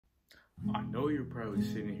I know you're probably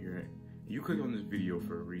sitting here and you clicked on this video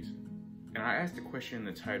for a reason. And I asked the question in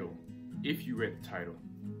the title, if you read the title,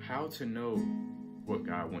 how to know what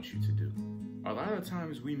God wants you to do. A lot of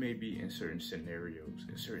times we may be in certain scenarios,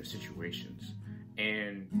 in certain situations,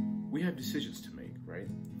 and we have decisions to make, right?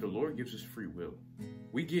 The Lord gives us free will.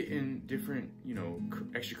 We get in different,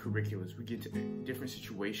 extracurriculars, we get into different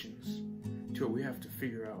situations to where we have to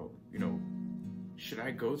figure out, should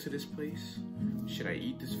I go to this place? Should I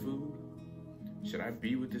eat this food? Should I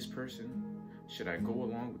be with this person? Should I go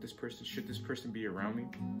along with this person? Should this person be around me?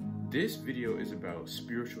 This video is about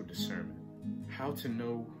spiritual discernment, how to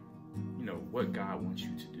know, what God wants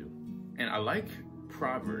you to do. And I like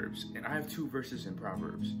Proverbs, and I have 2 verses in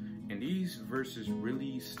Proverbs, and these verses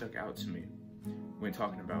really stuck out to me when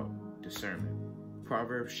talking about discernment.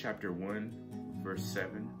 Proverbs chapter 1, verse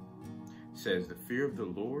 7 says, "The fear of the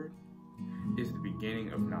Lord is the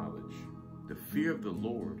beginning of knowledge." The fear of the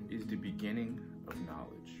Lord is the beginning of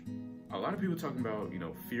knowledge. A lot of people talking about,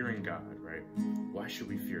 fearing God, right? Why should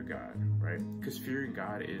we fear God, right? Because fearing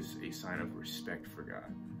God is a sign of respect for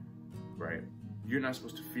God, right? You're not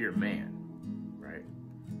supposed to fear man, right?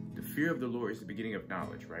 The fear of the Lord is the beginning of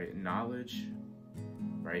knowledge, right? Knowledge,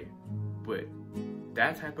 right? But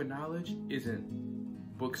that type of knowledge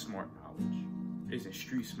isn't book smart knowledge, isn't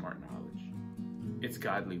street smart knowledge. It's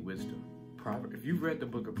godly wisdom. If you've read the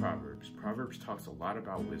book of Proverbs, Proverbs talks a lot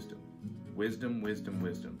about wisdom. Wisdom, wisdom,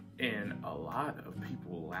 wisdom. And a lot of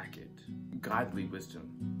people lack it. Godly wisdom,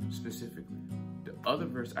 specifically. The other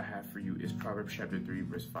verse I have for you is Proverbs chapter 3,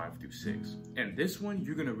 verse 5 through 6. And this one,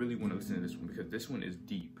 you're going to really want to listen to this one because this one is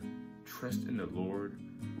deep. Trust in the Lord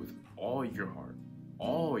with all your heart,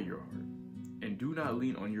 and do not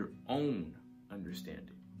lean on your own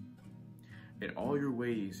understanding. In all your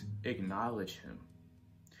ways, acknowledge him,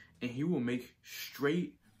 and he will make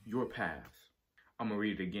straight your paths. I'm going to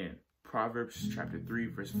read it again. Proverbs chapter 3,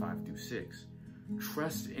 verse 5 through 6.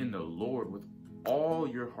 Trust in the Lord with all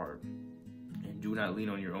your heart, and do not lean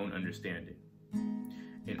on your own understanding.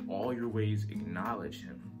 In all your ways, acknowledge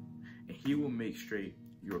him, and he will make straight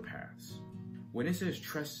your paths. When it says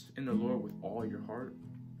trust in the Lord with all your heart,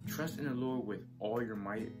 trust in the Lord with all your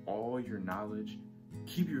might, all your knowledge.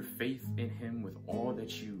 Keep your faith in him with all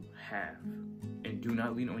that you have. And do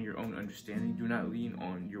not lean on your own understanding. Do not lean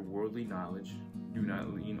on your worldly knowledge. Do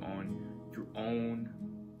not lean on your own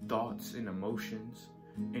thoughts and emotions.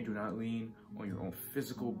 And do not lean on your own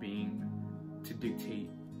physical being to dictate,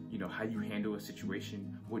 how you handle a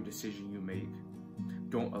situation, what decision you make.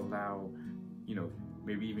 Don't allow,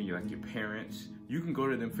 maybe even your parents. You can go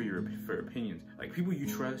to them for opinions. Like people you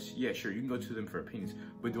trust, yeah, sure, you can go to them for opinions,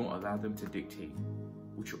 but don't allow them to dictate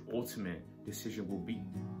what your ultimate decision will be,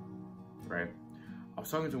 right? I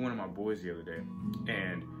was talking to one of my boys the other day,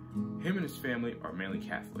 and him and his family are mainly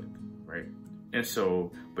Catholic, right? And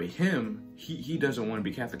so, but he doesn't want to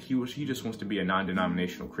be Catholic. He just wants to be a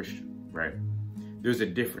non-denominational Christian, right? There's a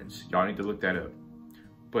difference. Y'all need to look that up.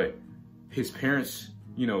 But his parents,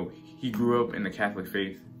 he grew up in the Catholic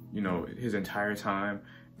faith, his entire time.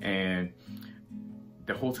 And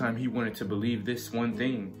the whole time he wanted to believe this one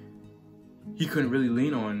thing, he couldn't really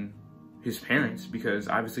lean on his parents because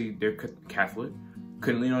obviously they're Catholic.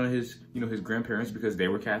 Couldn't lean on his, his grandparents because they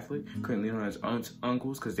were Catholic. Couldn't lean on his aunts,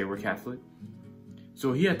 uncles because they were Catholic.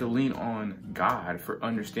 So he had to lean on God for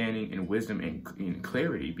understanding and wisdom and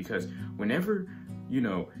clarity, because whenever,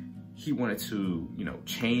 he wanted to,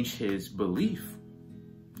 change his belief,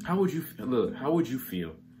 how would you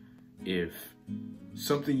feel if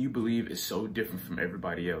something you believe is so different from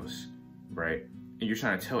everybody else, right? And you're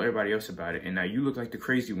trying to tell everybody else about it, and now you look like the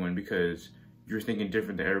crazy one because you're thinking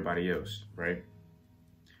different than everybody else, right?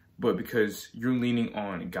 But because you're leaning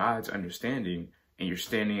on God's understanding and you're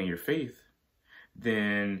standing in your faith,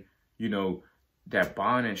 then, that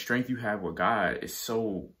bond and strength you have with God is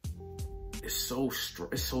so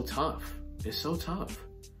tough. It's so tough.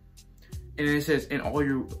 And then it says, in all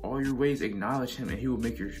your ways, acknowledge him, and he will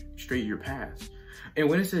make straight your paths. And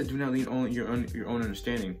when it says, do not lean on your own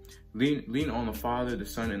understanding, lean on the Father, the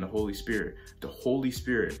Son, and the Holy Spirit. The Holy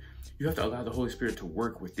Spirit, you have to allow the Holy Spirit to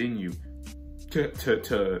work within you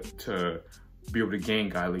to be able to gain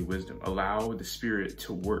godly wisdom. Allow the Spirit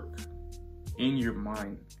to work in your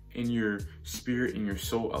mind, in your spirit, in your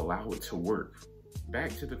soul. Allow it to work.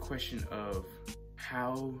 Back to the question of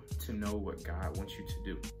how to know what God wants you to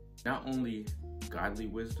do. Not only godly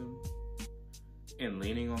wisdom and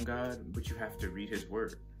leaning on God, but you have to read his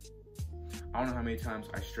word. I don't know how many times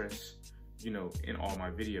I stress, in all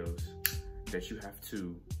my videos, that you have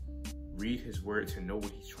to read his word to know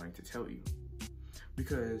what he's trying to tell you.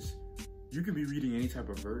 Because You could be reading any type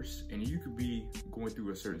of verse, and you could be going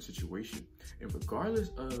through a certain situation. And regardless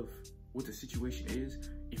of what the situation is,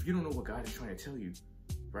 if you don't know what God is trying to tell you,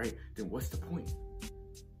 right, then what's the point?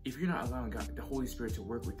 If you're not allowing God, the Holy Spirit, to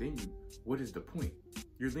work within you, what is the point?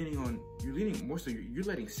 You're leaning more so, you're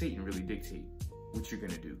letting Satan really dictate what you're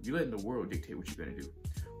gonna do. You're letting the world dictate what you're gonna do.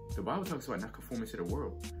 The Bible talks about not conforming to the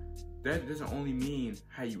world. That doesn't only mean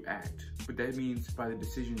how you act, but that means by the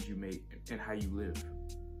decisions you make and how you live.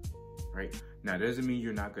 Right? Now, that doesn't mean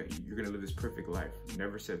you're gonna live this perfect life.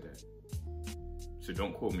 Never said that. So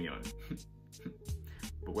don't quote me on it.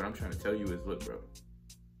 But what I'm trying to tell you is, look, bro,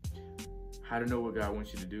 how to know what God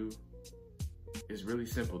wants you to do is really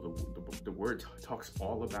simple. The word talks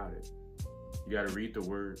all about it. You got to read the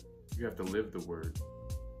word. You have to live the word,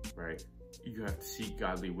 right? You have to seek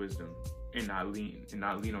godly wisdom and not lean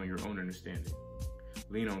on your own understanding.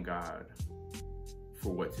 Lean on God for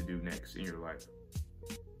what to do next in your life.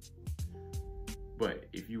 But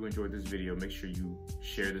if you enjoyed this video, make sure you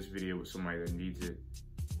share this video with somebody that needs it.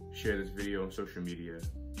 Share this video on social media.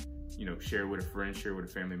 You know, share it with a friend, share it with a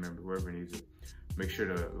family member, whoever needs it. Make sure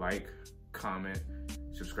to like, comment,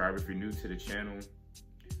 subscribe if you're new to the channel.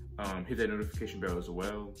 Hit that notification bell as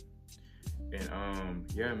well. And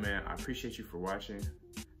yeah, man, I appreciate you for watching.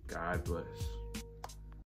 God bless.